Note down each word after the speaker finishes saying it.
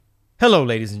Hello,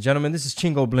 ladies and gentlemen. This is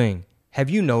Chingo Bling. Have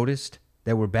you noticed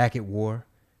that we're back at war?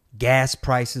 Gas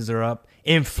prices are up,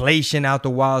 inflation out the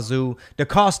wazoo, the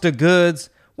cost of goods.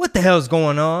 What the hell's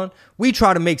going on? We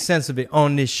try to make sense of it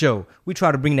on this show. We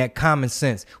try to bring that common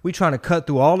sense. We try to cut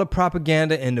through all the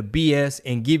propaganda and the BS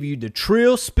and give you the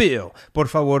trill spill. Por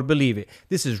favor, believe it.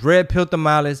 This is Red Pill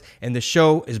Tamales, and the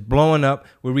show is blowing up.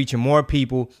 We're reaching more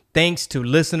people thanks to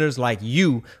listeners like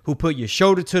you who put your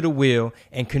shoulder to the wheel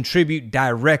and contribute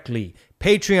directly.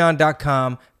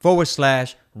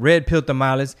 Patreon.com/Red Pill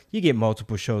Tamales. You get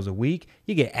multiple shows a week.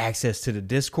 You get access to the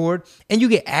Discord, and you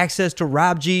get access to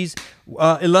Rob G's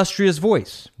illustrious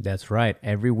voice. That's right.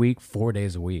 Every week, 4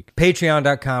 days a week.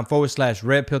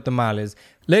 Patreon.com/Red Pill Tamales.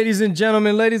 Ladies and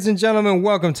gentlemen,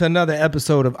 welcome to another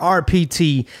episode of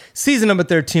RPT, season number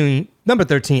 13,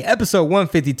 episode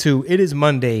 152. It is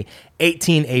Monday,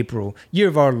 18 April, year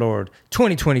of our Lord,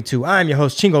 2022. I am your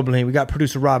host, Chingo Bling. We got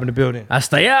producer Rob in the building.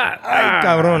 Hasta allá. Ay,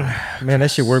 cabrón. Man,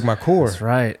 that shit worked my core. That's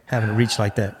right. Having to reach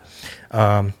like that.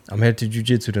 I'm headed to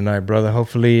jiu-jitsu tonight, brother.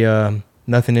 Hopefully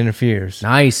nothing interferes.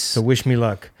 Nice. So wish me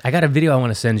luck. I got a video I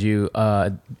want to send you.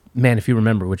 Man, if you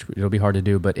remember, which it'll be hard to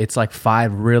do, but it's like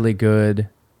 5 really good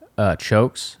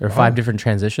chokes or 5 different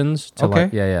transitions. To Okay.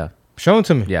 Yeah. Show them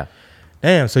to me. Yeah,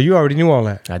 Damn, so you already knew all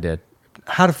that. I did.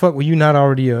 How the fuck were you not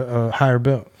already a higher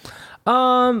belt?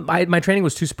 My training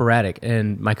was too sporadic,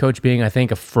 and my coach, being I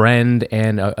think a friend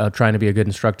and trying to be a good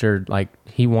instructor, like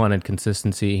he wanted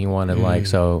consistency. He wanted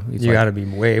so he's You like, got to be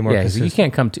way more consistent. You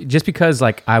can't come to just because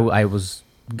like I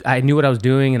knew what I was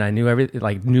doing and I knew everything,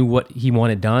 like knew what he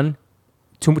wanted done.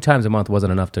 2 times a month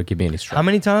wasn't enough to give me any strength. How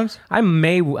many times? I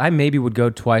maybe would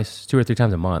go 2 or 3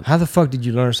 times a month. How the fuck did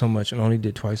you learn so much and only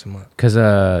did twice a month? Because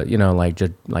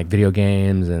just like video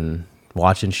games and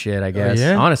watching shit, I guess.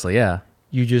 Yeah? Honestly, yeah.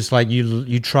 You just like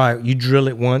you drill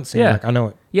it once and you're like, I know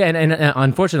it. Yeah, and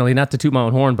unfortunately, not to toot my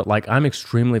own horn, but like I'm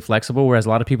extremely flexible, whereas a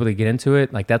lot of people that get into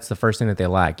it, like that's the first thing that they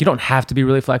lack. You don't have to be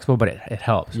really flexible, but it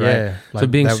helps, right? Yeah, so like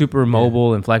being that- super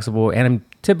mobile and flexible, and I'm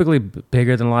typically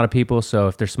bigger than a lot of people, so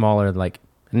if they're smaller, like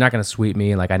they're not gonna sweep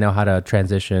me. Like I know how to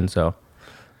transition, so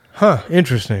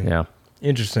Interesting. yeah.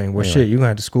 Interesting. Well, Anyway. shit, you're going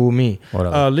to have to school me.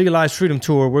 Whatever. Legalized Freedom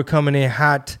Tour. We're coming in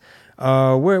hot.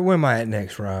 Where am I at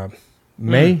next, Rob?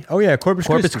 May? Oh, yeah, Corpus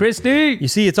Christi. You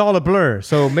see, it's all a blur.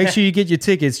 So make sure you get your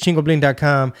tickets,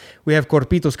 chingobling.com. We have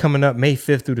Corpitos coming up May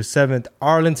 5th through the 7th.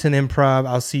 Arlington Improv.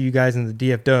 I'll see you guys in the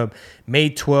DF Dub May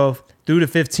 12th through the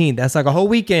 15th. That's like a whole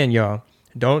weekend, y'all.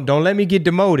 Don't let me get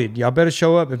demoted. Y'all better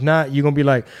show up. If not, you're going to be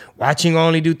like, watching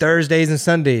only do Thursdays and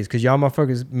Sundays because y'all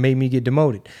motherfuckers made me get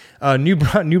demoted. New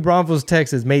Braunfels,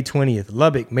 Texas, May 20th.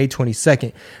 Lubbock, May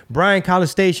 22nd. Bryan College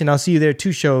Station, I'll see you there.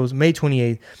 2 shows, May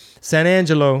 28th. San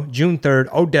Angelo, June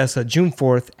 3rd. Odessa, June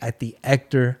 4th at the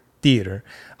Ector Theater.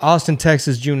 Austin,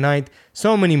 Texas, June 9th.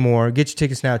 So many more. Get your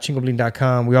tickets now at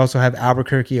chingobling.com. We also have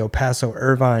Albuquerque, El Paso,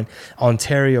 Irvine,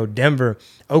 Ontario, Denver,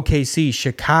 OKC,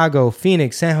 Chicago,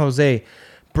 Phoenix, San Jose,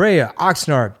 Brea,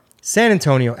 Oxnard, San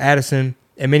Antonio, Addison,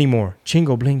 and many more.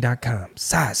 chingobling.com.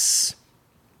 Sas.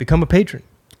 Become a patron.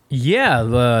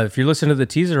 Yeah, if you're listening to the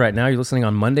teaser right now, you're listening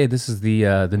on Monday. This is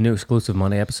the new exclusive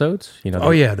Monday episodes. You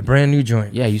know. The brand new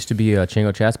joint. Yeah, it used to be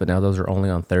Chingo Chats, but now those are only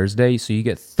on Thursday. So you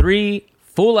get 3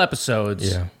 full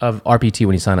episodes of RPT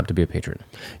when you sign up to be a patron.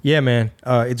 Yeah, man.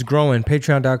 It's growing.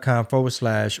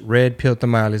 Patreon.com/Red Pill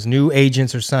Tamales. New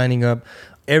agents are signing up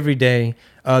every day.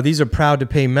 These are proud to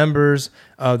pay members.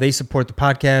 They support the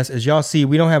podcast. As y'all see,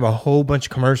 we don't have a whole bunch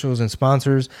of commercials and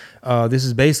sponsors. This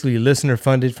is basically listener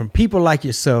funded from people like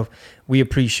yourself. We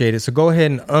appreciate it. So go ahead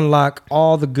and unlock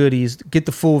all the goodies, get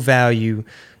the full value,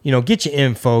 get your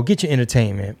info, get your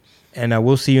entertainment. And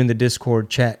we'll see you in the Discord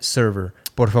chat server.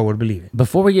 Por favor, believe it.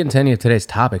 Before we get into any of today's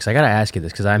topics, I got to ask you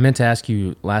this because I meant to ask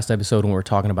you last episode when we were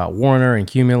talking about Warner and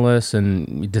Cumulus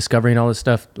and Discovery and all this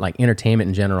stuff, like entertainment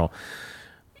in general.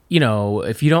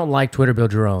 If you don't like Twitter,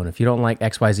 build your own. If you don't like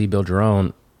XYZ, build your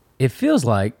own. It feels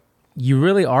like you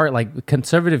really are like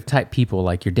conservative type people,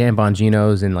 like your Dan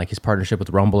Bongino's and like his partnership with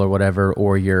Rumble or whatever,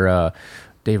 or your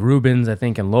Dave Rubin's, I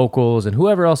think, and Locals and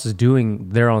whoever else is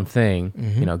doing their own thing,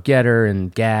 Getter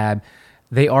and Gab.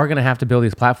 They are going to have to build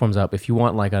these platforms up if you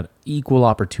want like an equal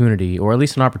opportunity or at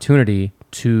least an opportunity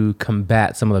to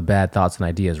combat some of the bad thoughts and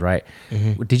ideas, right?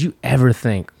 Did you ever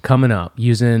think coming up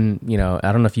using,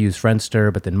 I don't know if you use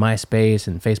Friendster, but then MySpace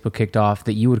and Facebook kicked off,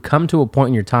 that you would come to a point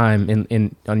in your time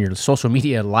on your social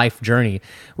media life journey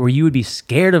where you would be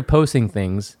scared of posting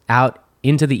things out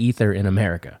into the ether in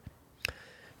America?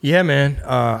 Yeah, man.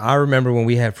 I remember when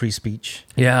we had free speech.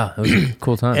 Yeah, it was a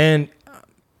cool time. And,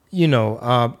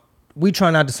 we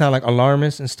try not to sound like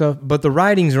alarmists and stuff, but the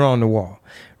writings are on the wall,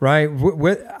 right?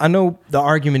 I know the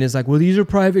argument is like, well, these are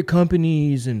private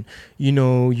companies, and you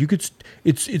know, you could.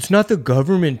 It's not the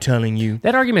government telling you.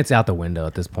 That argument's out the window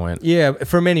at this point. Yeah,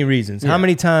 for many reasons. Yeah. How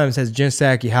many times has Jen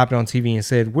Psaki hopped on TV and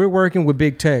said, we're working with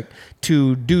big tech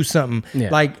to do something? Yeah.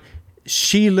 Like,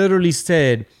 she literally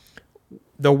said,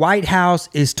 the White House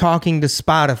is talking to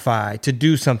Spotify to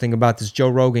do something about this Joe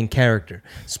Rogan character.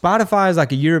 Spotify is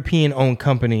like a European-owned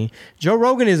company. Joe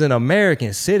Rogan is an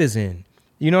American citizen.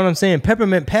 You know what I'm saying?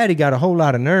 Peppermint Patty got a whole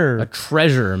lot of nerve. A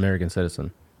treasure American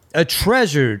citizen. A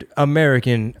treasured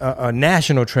American, a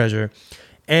national treasure.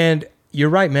 And you're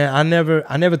right, man. I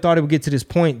never thought it would get to this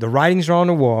point. The writings are on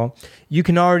the wall. You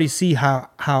can already see how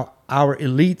our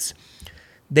elites,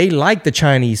 they like the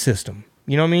Chinese system.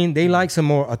 You know what I mean? They like some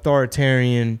more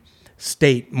authoritarian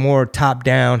state, more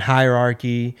top-down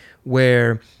hierarchy,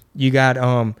 where you got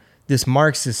this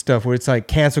Marxist stuff where it's like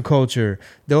cancel culture.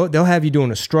 They'll have you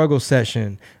doing a struggle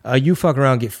session. You fuck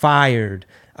around, get fired.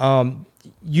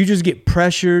 You just get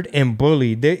pressured and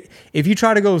bullied. If you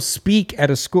try to go speak at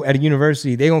a school, at a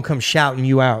university, they're gonna come shouting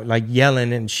you out, like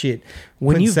yelling and shit.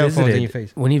 When putting you cell phones in your visited,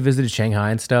 face. when you visited Shanghai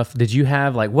and stuff, did you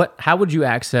have like what? How would you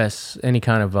access any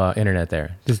kind of internet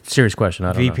there? Just a serious question.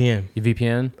 I don't know. VPN. You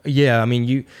VPN? Yeah, I mean,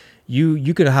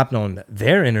 you could have hopped on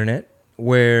their internet,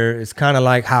 where it's kind of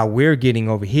like how we're getting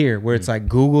over here, where it's like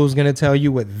Google's gonna tell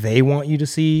you what they want you to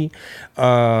see.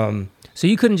 So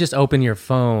you couldn't just open your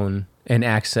phone and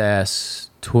access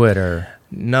Twitter.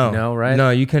 No, right? No,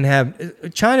 you can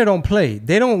have. China don't play.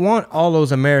 They don't want all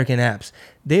those American apps.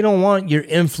 They don't want your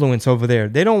influence over there.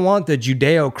 They don't want the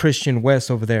Judeo-Christian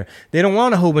West over there. They don't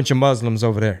want a whole bunch of Muslims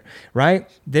over there, right?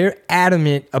 They're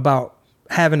adamant about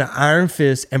having an iron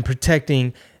fist and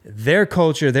protecting their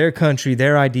culture, their country,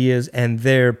 their ideas, and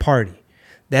their party.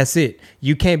 That's it.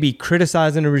 You can't be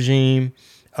criticizing the regime.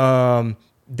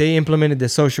 They implemented the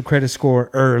social credit score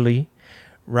early,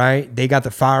 right? They got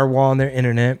the firewall on their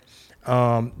internet.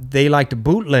 They like to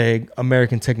bootleg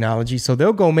American technology, so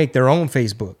they'll go make their own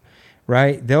Facebook,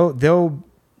 right?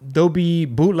 They'll be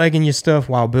bootlegging your stuff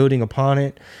while building upon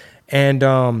it. And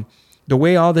the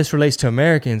way all this relates to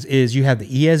Americans is you have the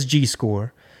ESG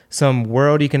score, some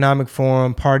World Economic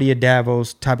Forum, Party of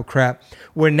Davos type of crap,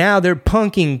 where now they're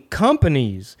punking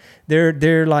companies.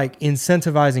 They're like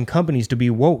incentivizing companies to be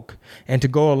woke and to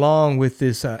go along with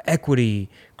this equity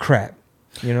crap.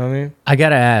 You know what I mean? I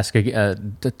gotta ask,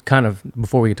 kind of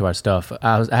before we get to our stuff.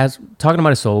 I was talking to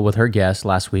Marisol with her guest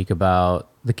last week about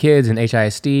the kids and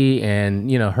HISD, and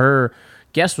you know, her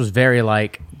guest was very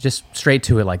like just straight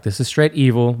to it. Like, this is straight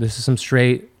evil. This is some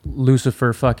straight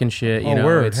Lucifer fucking shit. You know,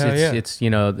 word. it's you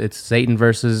know, it's Satan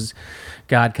versus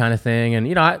God kind of thing. And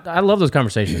you know, I love those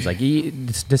conversations. Like,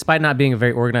 despite not being a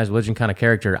very organized religion kind of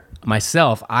character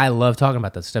myself, I love talking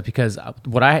about that stuff, because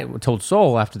what I told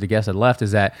Soul after the guest had left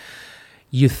is that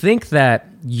you think that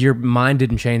your mind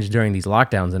didn't change during these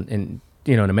lockdowns in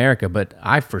you know, in America, but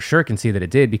I for sure can see that it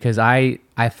did, because I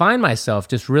find myself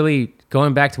just really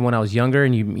going back to when I was younger,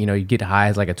 and you know, you get high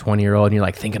as like a 20-year-old and you're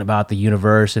like thinking about the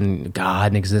universe and God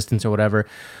and existence or whatever,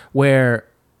 where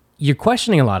you're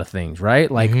questioning a lot of things, right?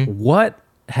 Like, what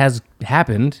has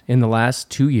happened in the last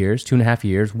 2.5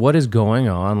 years? What is going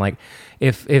on? Like,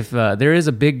 if there is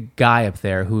a big guy up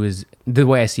there who is, the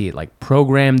way I see it, like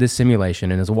programmed this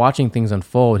simulation and is watching things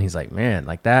unfold, and he's like, man,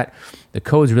 like that, the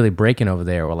code's really breaking over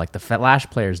there, or like the Flash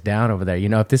player's down over there. You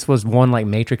know, if this was one like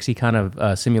Matrixy kind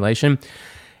of simulation,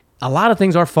 a lot of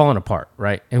things are falling apart,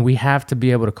 right? And we have to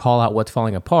be able to call out what's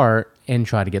falling apart and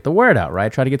try to get the word out,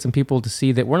 right? Try to get some people to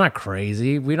see that we're not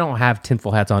crazy. We don't have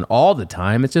tinfoil hats on all the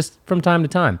time. It's just from time to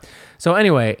time. So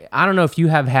anyway, I don't know if you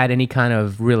have had any kind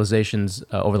of realizations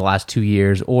over the last 2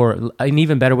 years, or an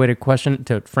even better way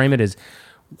to frame it is,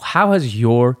 how has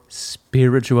your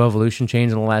spiritual evolution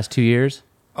changed in the last 2 years?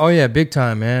 Oh yeah, big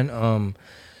time, man.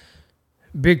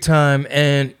 Big time.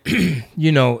 And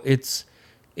you know, it's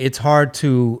hard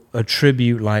to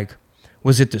attribute, like,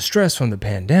 was it the stress from the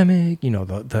pandemic, you know,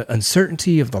 the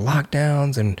uncertainty of the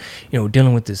lockdowns, and, you know,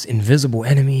 dealing with this invisible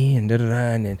enemy and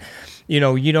and you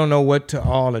know, you don't know what to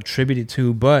all attribute it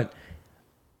to. But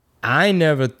I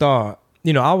never thought,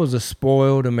 you know, I was a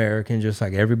spoiled American just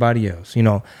like everybody else. You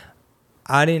know,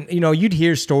 I didn't, you know, you'd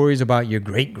hear stories about your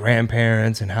great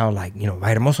grandparents and how, like, you know,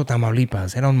 Hermoso,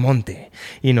 Tamaulipas, era un monte.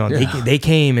 You know, they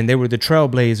came and they were the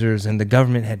trailblazers, and the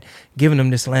government had given them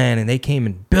this land, and they came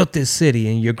and built this city.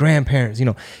 And your grandparents, you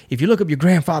know, if you look up your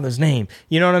grandfather's name,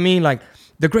 you know what I mean? Like,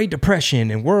 the Great Depression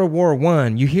and World War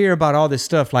One. You hear about all this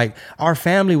stuff. Like our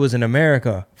family was in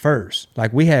America first.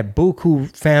 Like we had Buku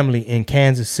family in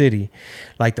Kansas City,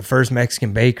 like the first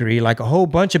Mexican bakery, like a whole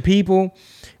bunch of people,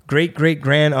 great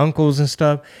grand uncles and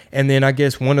stuff. And then I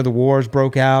guess one of the wars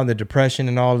broke out, the Depression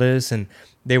and all this, and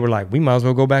they were like, we might as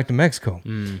well go back to Mexico.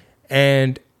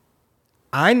 And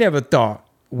I never thought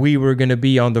we were going to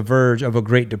be on the verge of a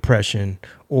Great Depression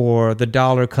or the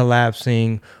dollar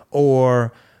collapsing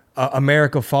or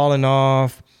America falling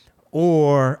off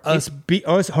or us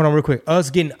hold on real quick, us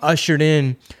getting ushered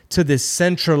in to this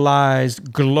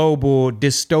centralized global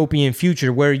dystopian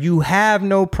future where you have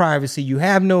no privacy, you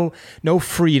have no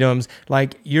freedoms,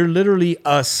 like you're literally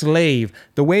a slave.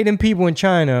 The way them people in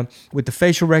China with the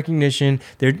facial recognition,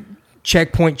 they're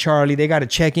checkpoint Charlie, they got to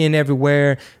check in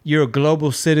everywhere. You're a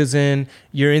global citizen,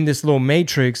 you're in this little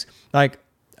matrix. Like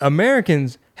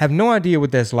Americans have no idea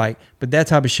what that's like, but that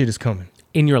type of shit is coming.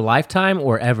 In your lifetime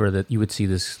or ever that you would see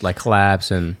this like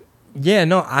collapse and... Yeah,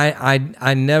 no,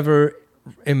 I never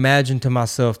imagined to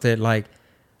myself that like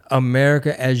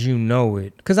America as you know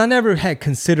it, because I never had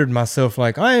considered myself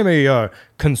like I am a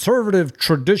conservative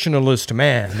traditionalist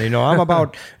man. You know, I'm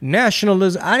about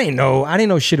nationalism. I didn't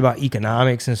know shit about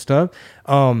economics and stuff.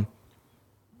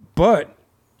 But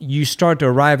you start to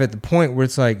arrive at the point where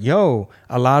it's like, yo,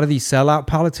 a lot of these sellout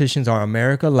politicians are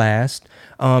America last.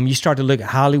 You start to look at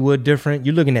Hollywood different.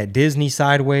 You're looking at Disney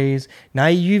sideways. Now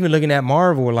you even looking at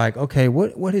Marvel. Like, okay,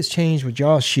 what has changed with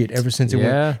y'all shit ever since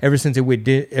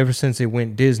it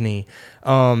went Disney?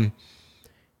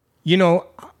 You know,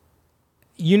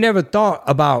 you never thought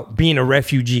about being a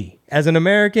refugee. As an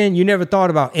American, you never thought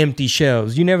about empty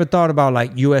shelves. You never thought about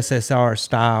like USSR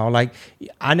style. Like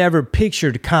I never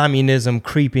pictured communism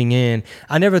creeping in.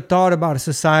 I never thought about a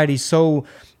society so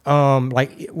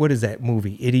like what is that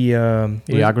movie?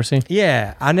 Idiocracy?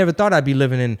 Yeah. I never thought I'd be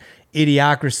living in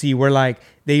Idiocracy where like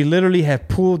they literally have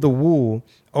pulled the wool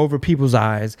over people's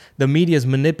eyes. The media is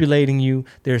manipulating you.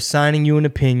 They're assigning you an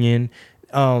opinion.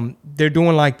 They're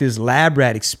doing like this lab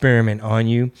rat experiment on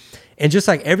you. And just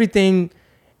like everything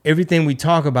we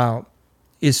talk about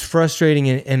is frustrating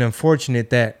and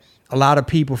unfortunate that a lot of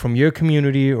people from your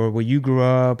community or where you grew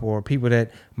up or people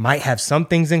that might have some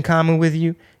things in common with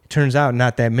you, it turns out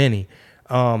not that many,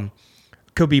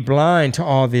 could be blind to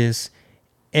all this.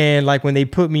 And like when they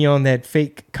put me on that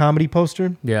fake comedy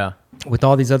poster with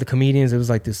all these other comedians, it was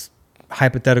like this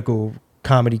hypothetical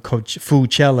comedy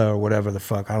Coachella or whatever the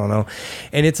fuck, I don't know.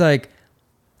 And it's like,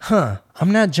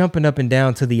 I'm not jumping up and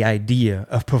down to the idea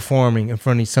of performing in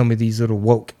front of some of these little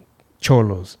woke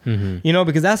cholos, you know,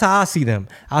 because that's how I see them.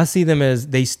 I see them as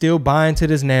they still buy into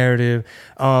this narrative.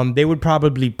 They would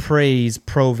probably praise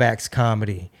pro-vax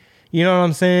comedy. You know what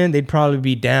I'm saying? They'd probably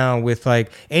be down with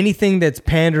like anything that's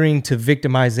pandering to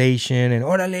victimization and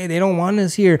orale, they don't want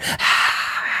us here.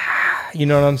 You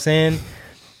know what I'm saying?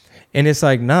 And it's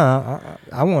like, nah,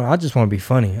 I just want to be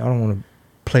funny. I don't want to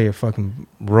play a fucking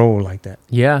role like that.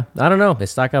 Yeah, I don't know.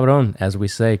 Está cabrón, as we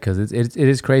say, because it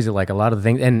is crazy. Like a lot of the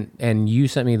things, and you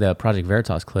sent me the Project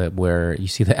Veritas clip where you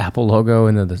see the Apple logo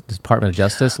and the Department of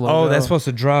Justice logo. Oh, that's supposed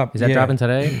to drop. Is that dropping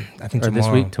today? I think or tomorrow.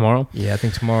 This week, tomorrow. Yeah, I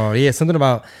think tomorrow. Yeah, something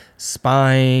about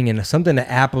spying and something that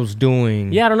Apple's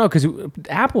doing. Yeah, I don't know, because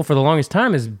Apple for the longest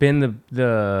time has been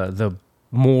the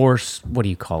more, what do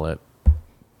you call it?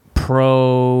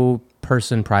 Pro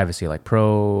person privacy, like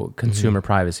pro consumer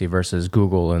privacy versus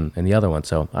Google and the other one.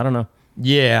 So I don't know.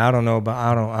 Yeah, I don't know, but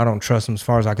I don't trust them as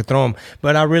far as I could throw them.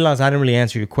 But I realized I didn't really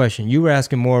answer your question. You were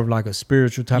asking more of like a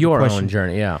spiritual type of question. Your own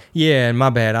journey, yeah. Yeah, and my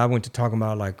bad. I went to talking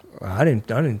about like I didn't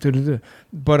do.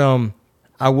 But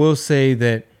I will say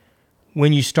that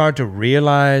when you start to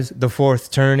realize the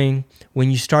fourth turning,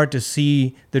 when you start to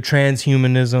see the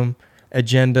transhumanism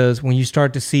agendas, when you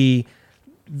start to see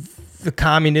the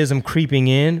communism creeping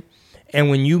in,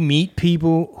 and when you meet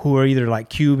people who are either like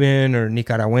Cuban or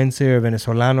Nicaragüense or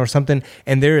Venezolano or something,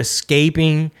 and they're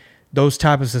escaping those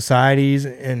type of societies,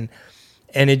 and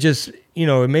it just, you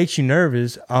know, it makes you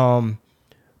nervous.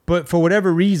 But for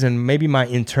whatever reason, maybe my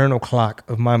internal clock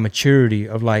of my maturity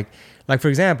of like for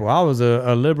example, I was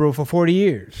a liberal for 40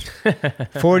 years.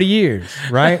 40 years,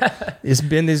 right? It's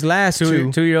been these last two.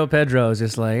 2-year-old Pedro is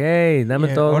just like, hey, dame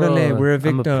todo. Orale, we're a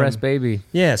victim. I'm a pressed baby.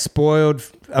 Yeah, spoiled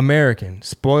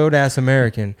ass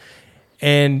American.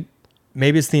 And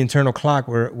maybe it's the internal clock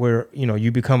where you know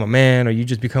you become a man or you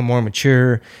just become more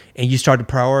mature and you start to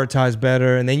prioritize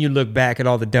better, and then you look back at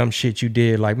all the dumb shit you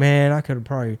did, like, man, I could have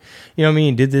probably, you know what I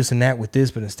mean, did this and that with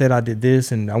this, but instead I did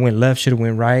this and I went left, should have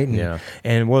went right,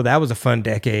 and well, that was a fun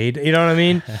decade, you know what I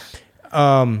mean?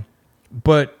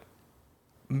 But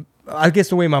I guess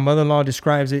the way my mother-in-law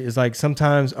describes it is like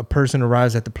sometimes a person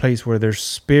arrives at the place where their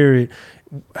spirit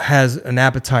has an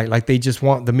appetite, like they just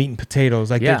want the meat and potatoes.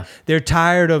 Like they're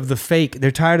tired of the fake, they're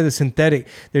tired of the synthetic,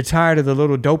 they're tired of the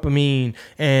little dopamine,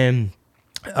 and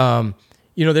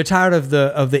they're tired of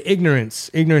the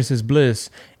ignorance. Ignorance is bliss.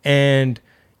 And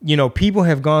people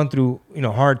have gone through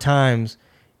hard times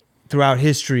throughout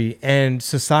history, and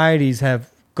societies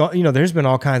have gone, there's been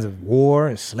all kinds of war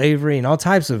and slavery and all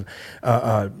types of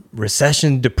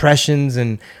recession, depressions,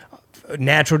 and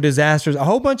natural disasters, a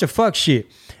whole bunch of fuck shit.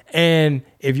 And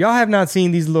if y'all have not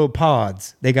seen these little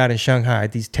pods they got in Shanghai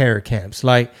at these terror camps,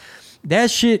 like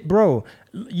that shit, bro,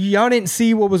 y'all didn't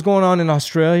see what was going on in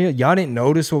Australia. Y'all didn't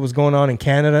notice what was going on in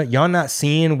Canada. Y'all not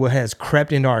seeing what has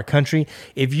crept into our country.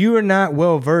 If you are not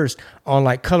well versed on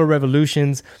like color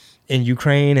revolutions in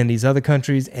Ukraine and these other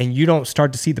countries, and you don't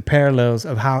start to see the parallels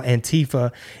of how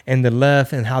Antifa and the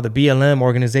left and how the BLM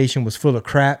organization was full of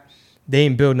crap. They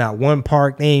ain't build not one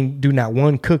park. They ain't do not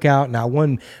one cookout, not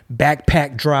one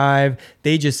backpack drive.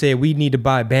 They just said we need to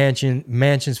buy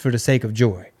mansions for the sake of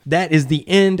joy. That is the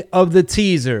end of the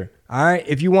teaser. All right.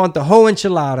 If you want the whole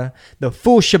enchilada, the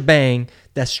full shebang,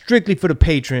 that's strictly for the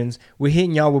patrons. We're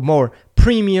hitting y'all with more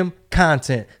premium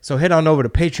content. So head on over to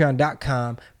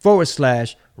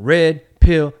patreon.com/Red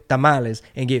Pill Tamales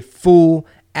and get full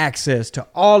access to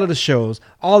all of the shows,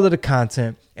 all of the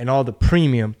content, and all the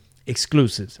premium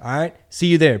exclusives. All right. See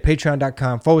you there.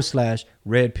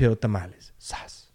 Patreon.com/Red Pill Tamales. Sas.